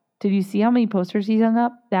while. Did you see how many posters he's hung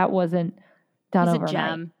up? That wasn't done He's overnight. a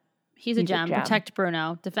gem. He's a gem. Protect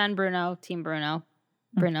Bruno. Defend Bruno. Team Bruno.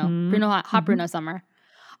 Bruno. Bruno hot Bruno summer.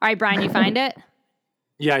 All right, Brian, you find it?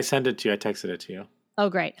 Yeah, I sent it to you. I texted it to you.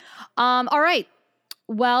 Oh, great. All right.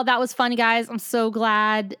 Well, that was fun, guys. I'm so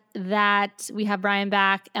glad that we have Brian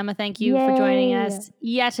back. Emma, thank you for joining us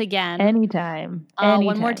yet again. Anytime.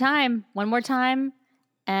 One more time.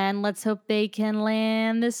 And let's hope they can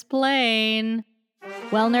land this plane.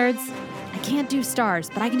 Well, nerds, I can't do stars,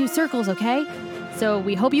 but I can do circles, okay? So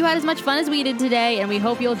we hope you had as much fun as we did today, and we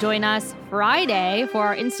hope you'll join us Friday for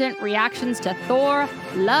our instant reactions to Thor,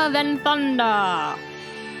 Love and Thunder.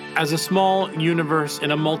 As a small universe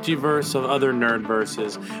in a multiverse of other nerd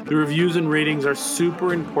verses, the reviews and ratings are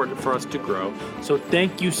super important for us to grow. So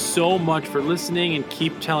thank you so much for listening and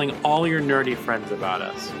keep telling all your nerdy friends about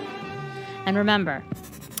us. And remember,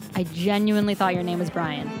 I genuinely thought your name was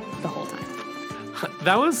Brian the whole time.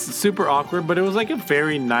 That was super awkward, but it was like a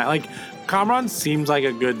very nice, like Kamran seems like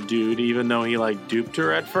a good dude, even though he like duped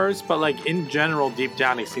her at first, but like in general, deep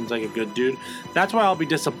down, he seems like a good dude. That's why I'll be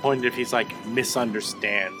disappointed if he's like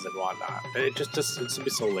misunderstands and whatnot. It's be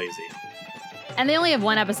so lazy. And they only have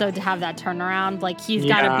one episode to have that turnaround. Like he's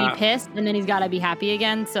got to be pissed and then he's got to be happy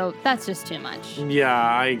again. So that's just too much. Yeah,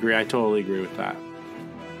 I agree. I totally agree with that.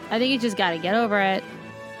 I think he's just got to get over it,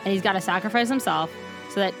 and he's got to sacrifice himself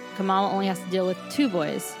so that Kamala only has to deal with 2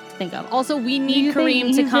 boys to think of. Also, we need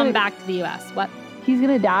Kareem to come back to the U.S. What? He's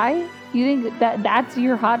going to die? You think that's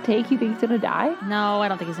your hot take? You think he's going to die? No, I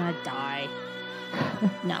don't think he's going to die.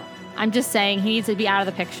 No. I'm just saying he needs to be out of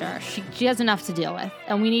the picture. She has enough to deal with.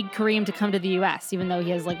 And we need Kareem to come to the U.S., even though he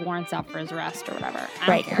has like warrants out for his arrest or whatever.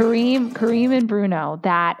 Right. Kareem and Bruno,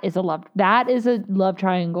 that is a love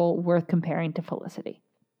triangle worth comparing to Felicity.